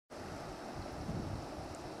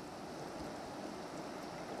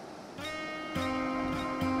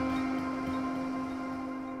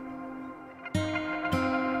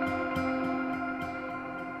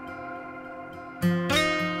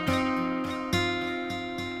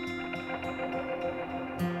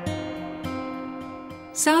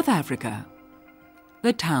South Africa,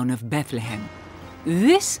 the town of Bethlehem.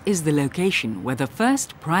 This is the location where the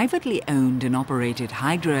first privately owned and operated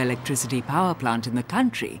hydroelectricity power plant in the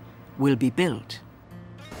country will be built.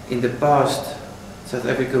 In the past, South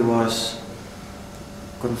Africa was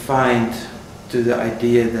confined to the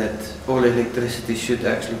idea that all electricity should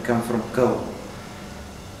actually come from coal.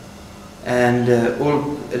 And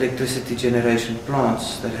all electricity generation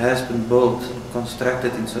plants that has been built and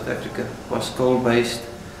constructed in South Africa was coal-based,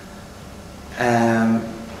 and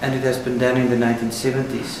it has been done in the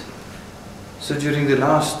 1970s. So during the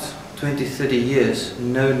last 20-30 years,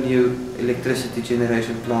 no new electricity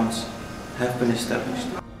generation plants have been established.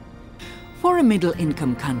 For a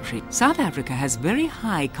middle-income country, South Africa has very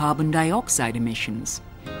high carbon dioxide emissions.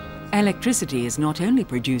 Electricity is not only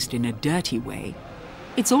produced in a dirty way,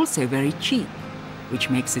 it's also very cheap, which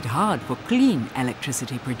makes it hard for clean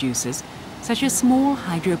electricity producers, such as small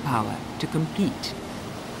hydropower, to compete.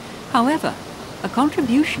 However, a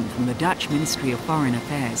contribution from the Dutch Ministry of Foreign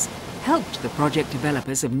Affairs helped the project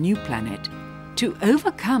developers of New Planet to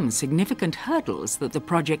overcome significant hurdles that the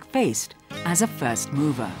project faced as a first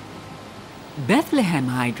mover. Bethlehem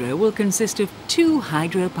Hydro will consist of 2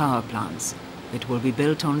 hydropower plants that will be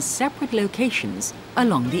built on separate locations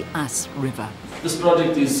along the As River. This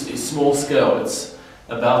project is small scale. It's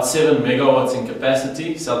about 7 megawatts in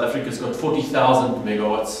capacity. South Africa's got 40,000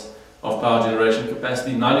 megawatts of power generation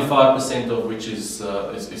capacity, 95% of which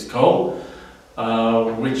is coal,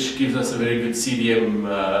 which gives us a very good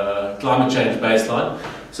CDM climate change baseline.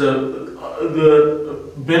 So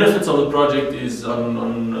the benefits of the project is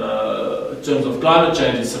in terms of climate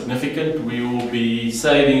change is significant. We will be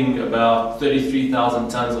saving about 33,000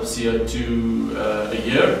 tons of CO2 a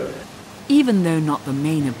year. Even though not the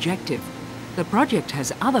main objective, the project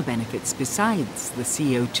has other benefits besides the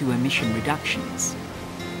CO2 emission reductions.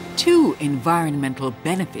 2 environmental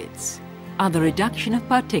benefits are the reduction of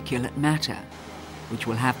particulate matter, which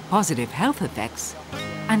will have positive health effects,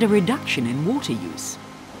 and a reduction in water use.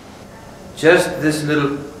 Just this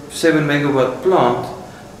little 7 megawatt plant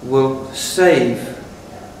will save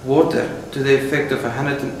water to the effect of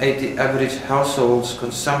 180 average households'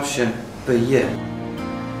 consumption per year.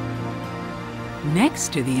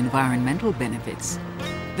 Next to the environmental benefits,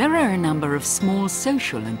 there are a number of small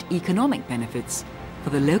social and economic benefits for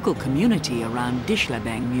the local community around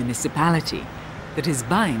Dishlabang municipality that is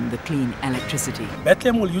buying the clean electricity.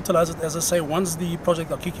 Bethlehem will utilize it, as I say, once the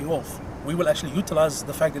project are kicking off. We will actually utilize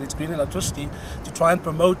the fact that it's green electricity to try and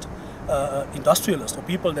promote industrialists or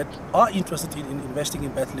people that are interested in investing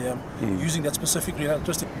in Bethlehem using that specific green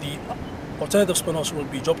electricity. The alternative spin-offs will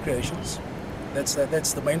be job creations.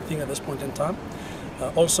 That's the main thing at this point in time.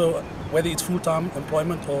 Also, whether it's full-time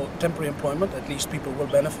employment or temporary employment, at least people will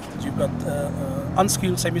benefit. You've got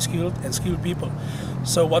unskilled, semi-skilled and skilled people.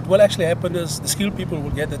 So what will actually happen is the skilled people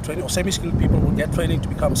will get the training, or semi-skilled people will get training to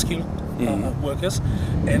become skilled workers,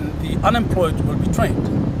 and the unemployed will be trained.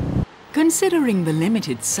 Considering the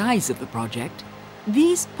limited size of the project,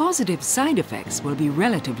 these positive side effects will be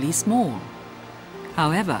relatively small.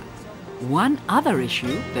 However, one other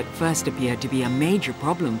issue that first appeared to be a major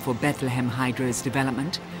problem for Bethlehem Hydro's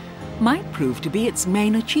development might prove to be its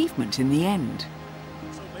main achievement in the end.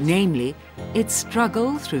 Namely, its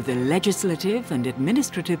struggle through the legislative and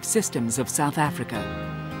administrative systems of South Africa,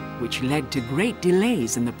 which led to great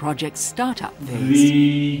delays in the project's startup phase.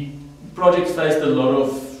 The project faced a lot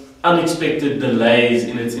of unexpected delays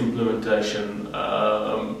in its implementation,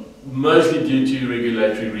 mostly due to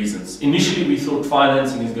regulatory reasons. Initially we thought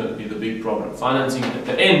financing is going to be the big problem. Financing at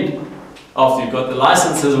the end, after you got the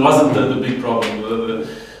licenses, wasn't the big problem.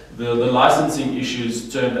 The licensing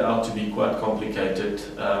issues turned out to be quite complicated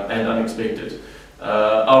and unexpected.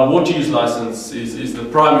 Our water use license is the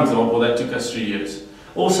prime example. That took us 3 years.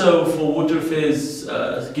 Also for water affairs,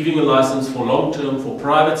 giving a license for long-term, for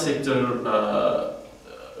private sector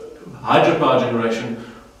hydropower generation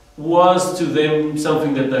was to them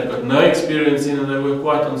something that they've got no experience in, and they were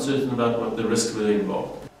quite uncertain about what the risks were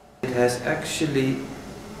involved. It has actually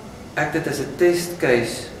acted as a test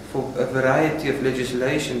case for a variety of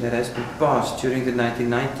legislation that has been passed during the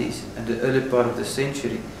 1990s and the early part of the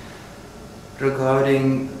century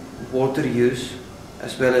regarding water use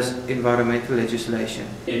as well as environmental legislation.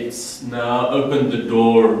 It's now opened the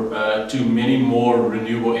door to many more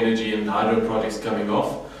renewable energy and hydro projects coming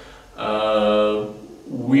off.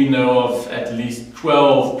 We know of at least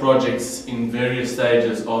 12 projects in various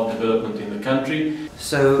stages of development in the country.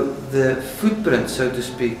 So the footprint, so to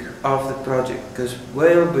speak, of the project goes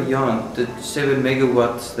well beyond the 7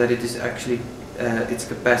 megawatts that it is actually its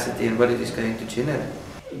capacity and what it is going to generate.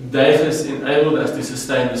 has enabled us to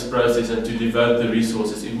sustain this process and to devote the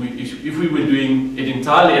resources. If we were doing it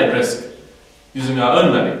entirely at risk, using our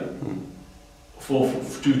own money,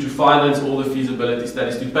 to finance all the feasibility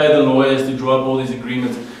studies, to pay the lawyers, to draw up all these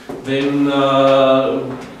agreements, then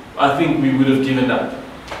I think we would have given up.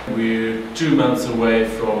 We're 2 months away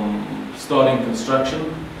from starting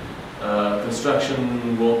construction.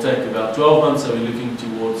 Construction will take about 12 months, so we're looking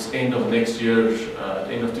towards end of next year,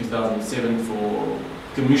 end of 2007 for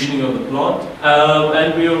commissioning of the plant.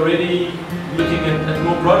 And we're already looking at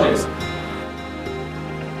more projects.